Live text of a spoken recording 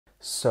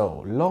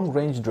So,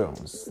 long-range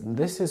drones.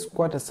 This is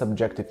quite a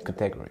subjective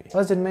category,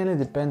 as it mainly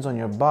depends on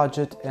your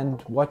budget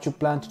and what you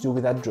plan to do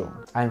with that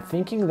drone. I'm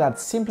thinking that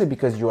simply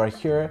because you are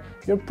here,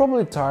 you're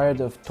probably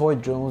tired of toy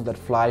drones that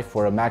fly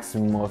for a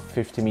maximum of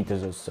 50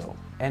 meters or so,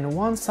 and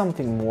want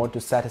something more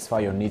to satisfy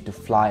your need to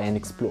fly and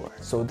explore.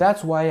 So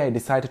that's why I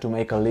decided to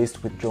make a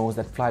list with drones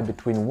that fly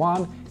between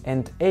 1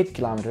 and 8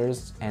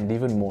 kilometers and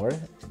even more,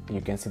 you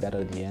can see that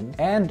at the end,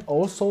 and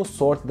also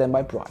sort them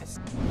by price.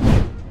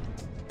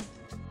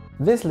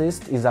 This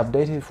list is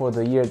updated for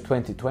the year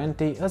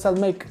 2020, as I'll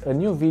make a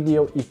new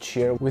video each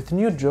year with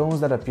new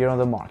drones that appear on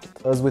the market.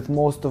 As with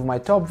most of my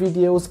top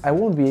videos, I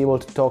won't be able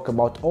to talk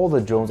about all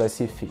the drones I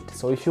see fit,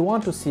 so if you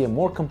want to see a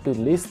more complete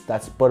list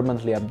that's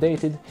permanently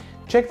updated,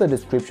 check the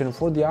description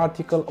for the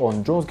article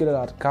on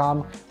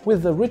dronesgetter.com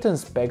with the written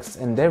specs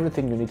and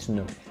everything you need to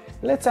know.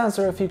 Let's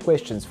answer a few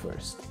questions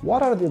first.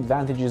 What are the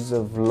advantages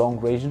of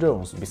long-range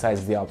drones,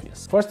 besides the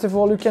obvious? First of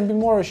all, you can be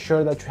more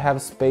assured that you have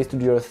space to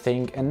do your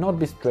thing and not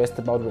be stressed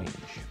about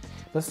range.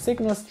 The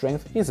signal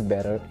strength is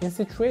better in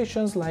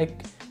situations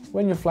like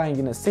when you're flying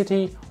in a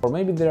city, or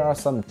maybe there are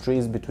some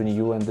trees between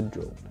you and the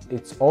drone.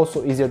 It's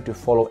also easier to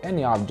follow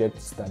any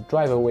objects that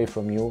drive away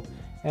from you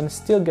and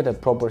still get a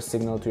proper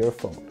signal to your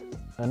phone.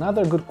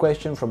 Another good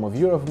question from a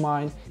viewer of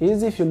mine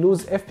is if you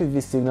lose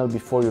FPV signal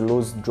before you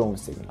lose drone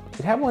signal.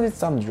 It happens with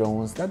some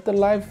drones that the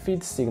live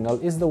feed signal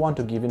is the one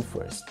to give in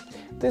first.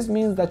 This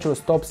means that you'll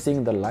stop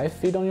seeing the live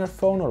feed on your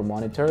phone or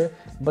monitor,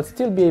 but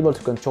still be able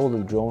to control the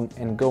drone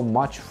and go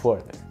much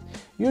further.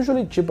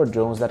 Usually cheaper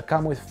drones that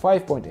come with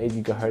 5.8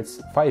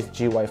 GHz 5G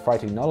Wi-Fi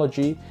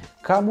technology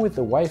come with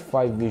a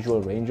Wi-Fi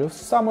visual range of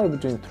somewhere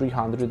between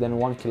 300 and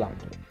 1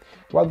 km,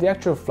 while the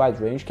actual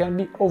flight range can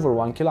be over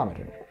 1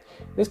 km.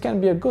 This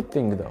can be a good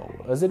thing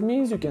though, as it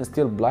means you can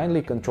still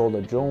blindly control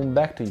the drone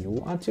back to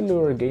you until you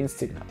regain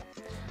signal.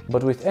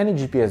 But with any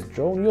GPS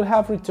drone, you'll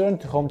have return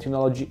to home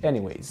technology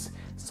anyways,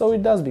 so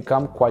it does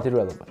become quite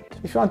irrelevant.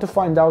 If you want to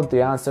find out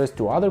the answers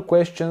to other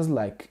questions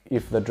like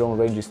if the drone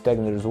range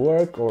stagnators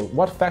work or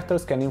what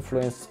factors can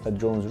influence a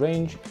drone's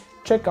range,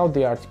 check out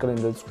the article in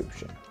the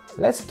description.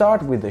 Let's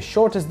start with the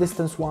shortest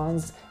distance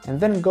ones and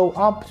then go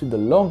up to the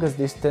longest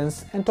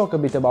distance and talk a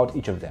bit about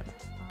each of them.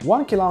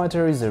 1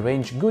 km is a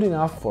range good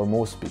enough for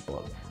most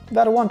people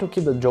that want to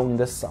keep the drone in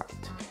the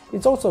sight.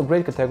 It's also a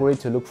great category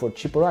to look for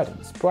cheaper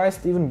items,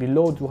 priced even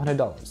below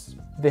 $200.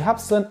 The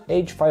Hubsan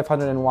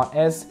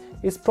H501S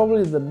is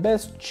probably the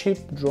best cheap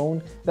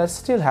drone that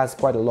still has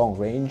quite a long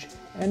range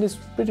and is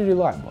pretty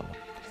reliable.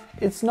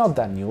 It's not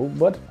that new,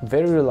 but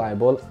very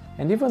reliable,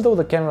 and even though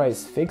the camera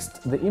is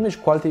fixed, the image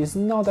quality is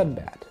not that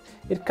bad.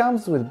 It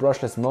comes with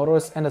brushless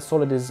motors and a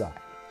solid design.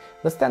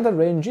 The standard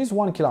range is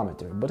 1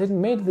 km, but it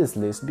made this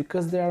list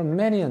because there are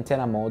many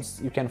antenna modes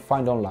you can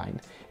find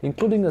online,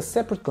 including a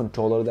separate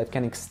controller that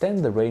can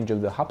extend the range of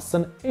the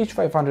Hubsan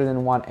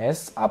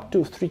H501S up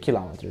to 3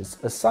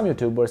 km, as some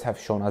YouTubers have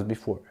shown us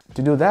before.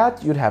 To do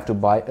that, you'd have to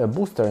buy a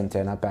booster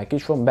antenna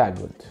package from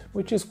Banggood,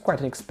 which is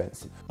quite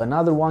expensive.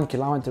 Another 1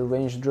 km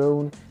range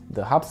drone,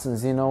 the Hubsan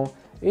Zino,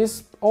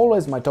 is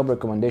always my top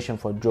recommendation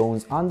for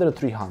drones under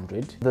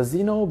 300, the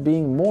Zino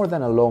being more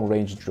than a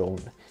long-range drone,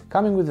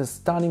 coming with a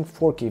stunning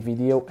 4K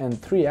video and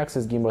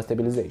 3-axis gimbal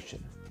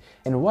stabilization.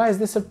 And why is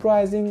this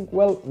surprising?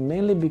 Well,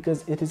 mainly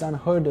because it is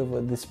unheard of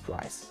at this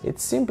price. It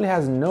simply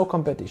has no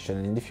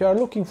competition, and if you are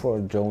looking for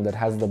a drone that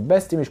has the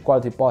best image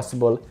quality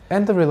possible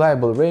and a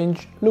reliable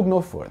range, look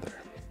no further.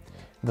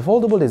 The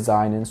foldable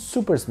design and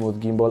super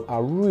smooth gimbal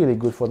are really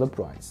good for the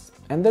price.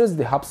 And there's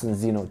the Hubsan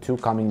Zino 2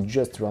 coming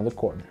just around the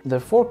corner. The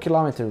 4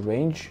 km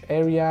range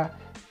area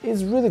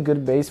is really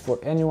good base for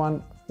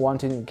anyone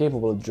wanting a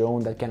capable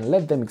drone that can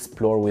let them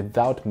explore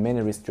without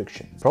many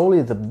restrictions.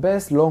 Probably the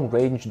best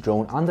long-range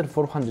drone under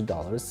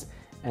 $400,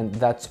 and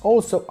that's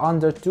also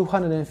under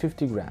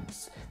 250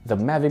 grams, the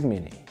Mavic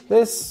Mini.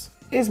 This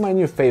is my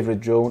new favorite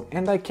drone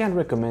and I can't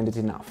recommend it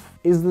enough.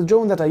 It's the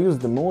drone that I use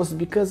the most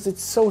because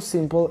it's so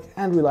simple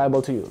and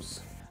reliable to use.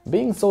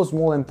 Being so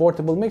small and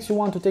portable makes you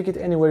want to take it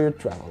anywhere you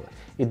travel.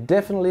 It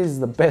definitely is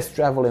the best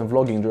travel and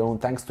vlogging drone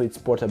thanks to its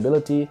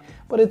portability,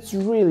 but it's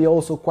really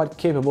also quite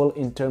capable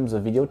in terms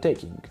of video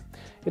taking.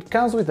 It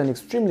comes with an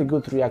extremely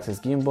good 3-axis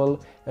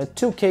gimbal, a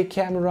 2K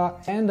camera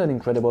and an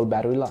incredible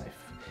battery life,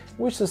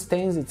 which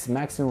sustains its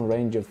maximum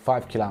range of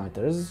 5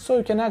 km, so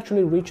you can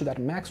actually reach that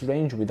max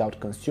range without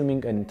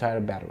consuming an entire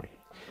battery.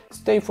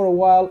 Stay for a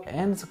while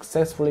and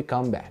successfully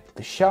come back.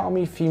 The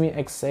Xiaomi FIMI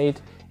X8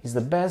 is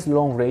the best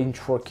long-range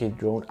 4K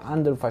drone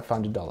under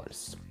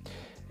 $500.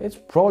 It's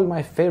probably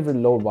my favorite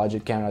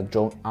low-budget camera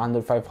drone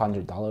under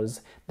 $500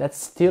 that's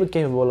still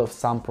capable of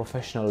some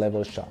professional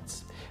level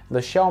shots. The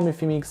Xiaomi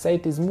FIMI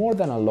X8 is more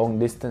than a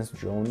long-distance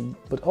drone,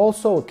 but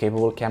also a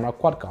capable camera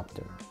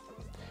quadcopter.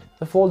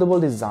 The foldable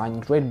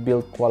design, great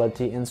build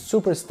quality and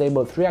super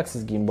stable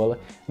 3-axis gimbal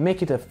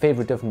make it a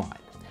favorite of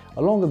mine,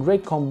 along a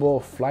great combo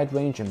of flight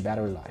range and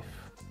battery life.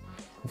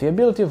 The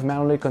ability of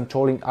manually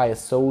controlling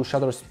ISO,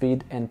 shutter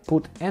speed and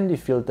put ND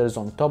filters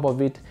on top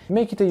of it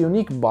make it a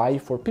unique buy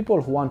for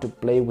people who want to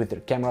play with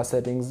their camera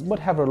settings but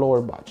have a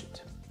lower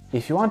budget.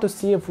 If you want to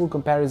see a full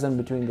comparison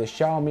between the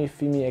Xiaomi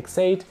FiMi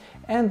X8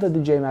 and the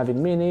DJI Mavic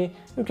Mini,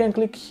 you can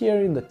click here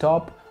in the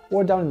top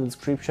or down in the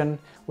description,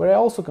 where I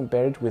also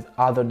compare it with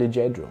other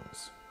DJI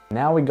drones.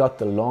 Now we got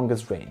the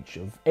longest range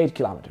of 8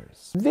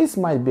 kilometers. This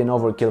might be an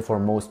overkill for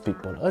most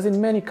people, as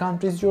in many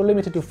countries you're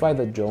limited to fly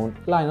the drone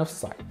line of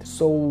sight.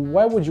 So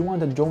why would you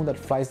want a drone that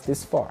flies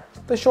this far?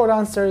 The short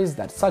answer is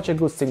that such a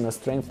good signal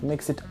strength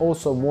makes it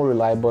also more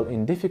reliable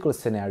in difficult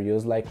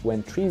scenarios like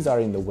when trees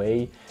are in the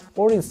way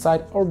or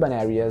inside urban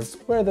areas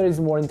where there is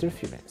more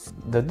interference.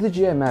 The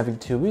DJI Mavic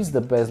 2 is the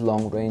best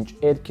long-range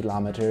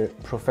 8-kilometer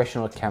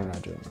professional camera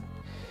drone.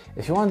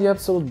 If you want the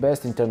absolute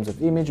best in terms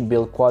of image,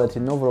 build quality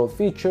and overall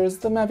features,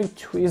 the Mavic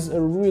 2 is a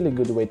really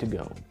good way to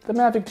go. The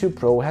Mavic 2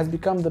 Pro has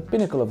become the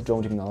pinnacle of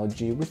drone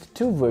technology with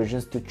 2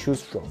 versions to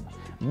choose from,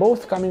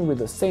 both coming with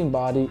the same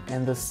body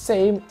and the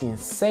same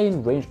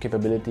insane range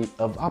capability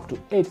of up to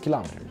 8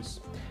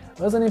 kilometers.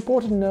 As an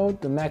important note,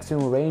 the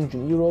maximum range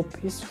in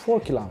Europe is 4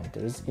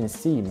 kilometers in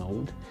CE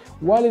mode,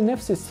 while in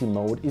FCC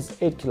mode is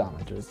 8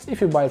 kilometers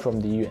if you buy it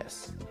from the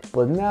US.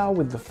 But now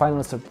with the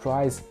final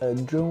surprise, a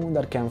drone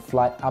that can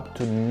fly up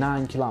to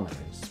 9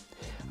 kilometers.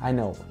 I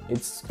know,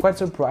 it's quite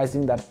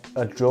surprising that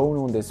a drone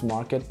on this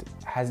market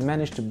has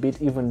managed to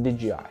beat even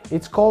DJI.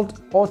 It's called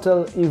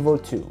Autel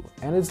Evo 2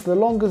 and it's the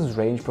longest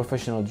range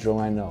professional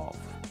drone I know of.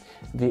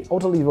 The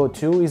Autel Evo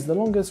 2 is the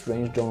longest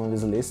range drone on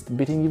this list,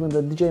 beating even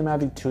the DJI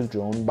Mavic 2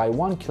 drone by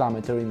 1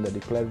 kilometer in the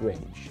declared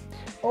range.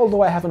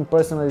 Although I haven't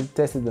personally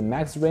tested the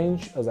max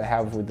range as I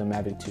have with the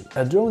Mavic 2.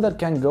 A drone that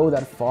can go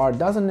that far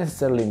doesn't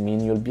necessarily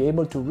mean you'll be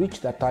able to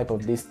reach that type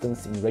of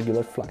distance in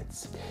regular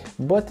flights,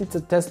 but it's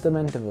a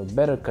testament of a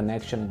better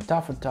connection in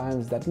tougher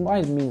times that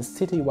might mean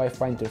city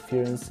Wi-Fi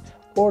interference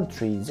or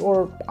trees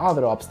or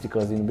other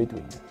obstacles in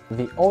between.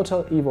 The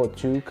Autel Evo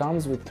 2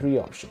 comes with 3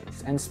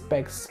 options and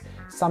specs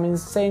some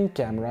insane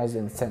cameras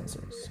and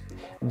sensors,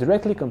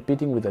 directly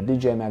competing with the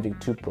DJI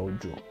Mavic 2 Pro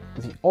drone.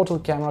 The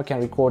Autel camera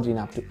can record in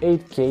up to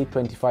 8K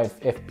 25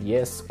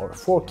 FPS or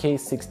 4K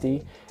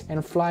 60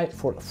 and fly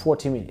for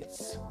 40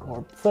 minutes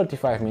or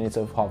 35 minutes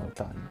of hover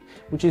time,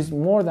 which is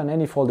more than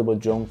any foldable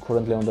drone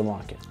currently on the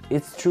market.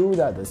 It's true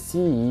that the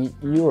CE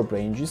Europe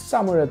range is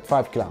somewhere at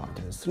 5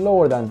 kilometers,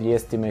 lower than the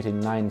estimated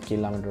 9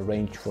 kilometer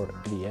range for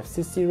the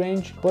FCC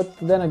range, but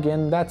then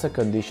again that's a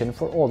condition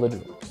for all the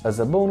drones. As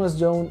a bonus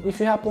drone, if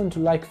you happen to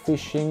like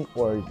fishing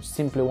or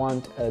simply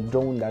want a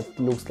drone that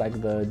looks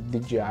like the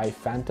DJI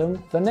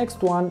Phantom, the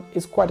next one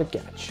is quite a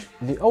catch.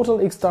 The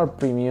Autel X-Star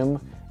Premium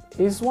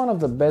is one of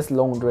the best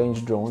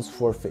long-range drones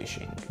for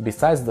fishing.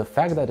 Besides the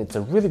fact that it's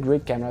a really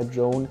great camera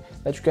drone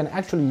that you can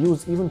actually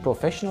use even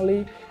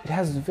professionally, it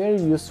has very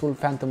useful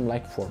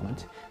phantom-like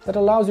format that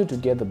allows you to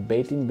get the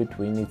bait in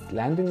between its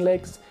landing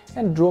legs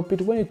and drop it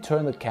when you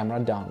turn the camera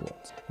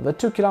downwards. The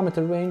 2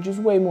 kilometer range is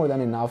way more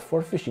than enough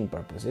for fishing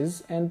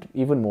purposes, and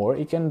even more,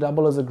 it can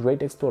double as a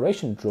great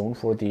exploration drone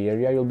for the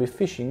area you'll be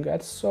fishing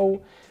at,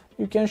 so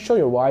you can show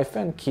your wife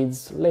and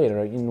kids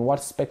later in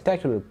what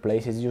spectacular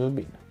places you've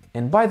been.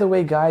 And by the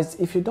way guys,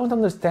 if you don't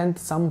understand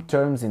some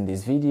terms in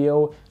this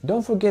video,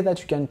 don't forget that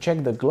you can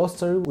check the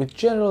glossary with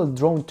general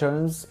drone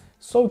terms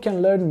so you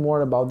can learn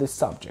more about this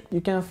subject.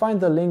 You can find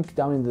the link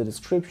down in the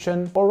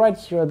description or right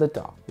here at the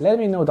top. Let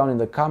me know down in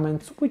the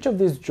comments which of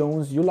these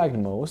drones you like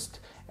most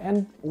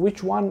and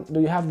which one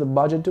do you have the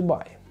budget to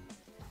buy.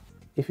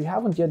 If you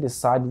haven't yet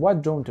decided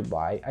what drone to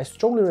buy, I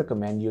strongly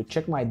recommend you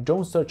check my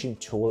drone searching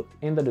tool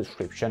in the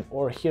description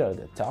or here at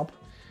the top,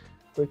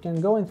 where you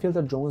can go and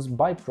filter drones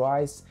by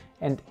price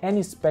and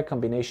any spec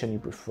combination you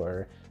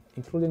prefer,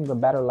 including the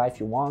battery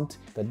life you want,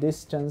 the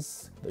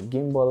distance, the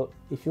gimbal,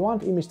 if you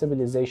want image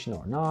stabilization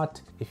or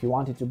not, if you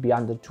want it to be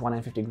under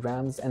 250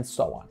 grams, and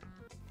so on.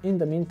 In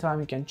the meantime,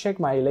 you can check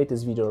my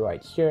latest video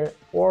right here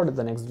or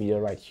the next video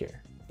right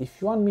here.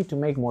 If you want me to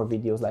make more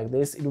videos like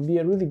this, it would be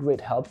a really great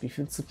help if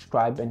you'd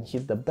subscribe and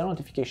hit the bell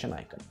notification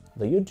icon.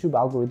 The YouTube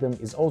algorithm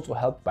is also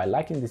helped by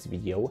liking this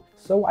video,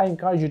 so I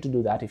encourage you to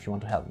do that if you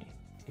want to help me.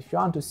 If you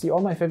want to see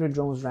all my favorite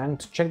drones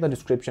ranked, check the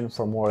description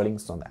for more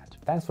links on that.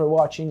 Thanks for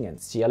watching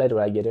and see you later,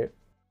 alligator!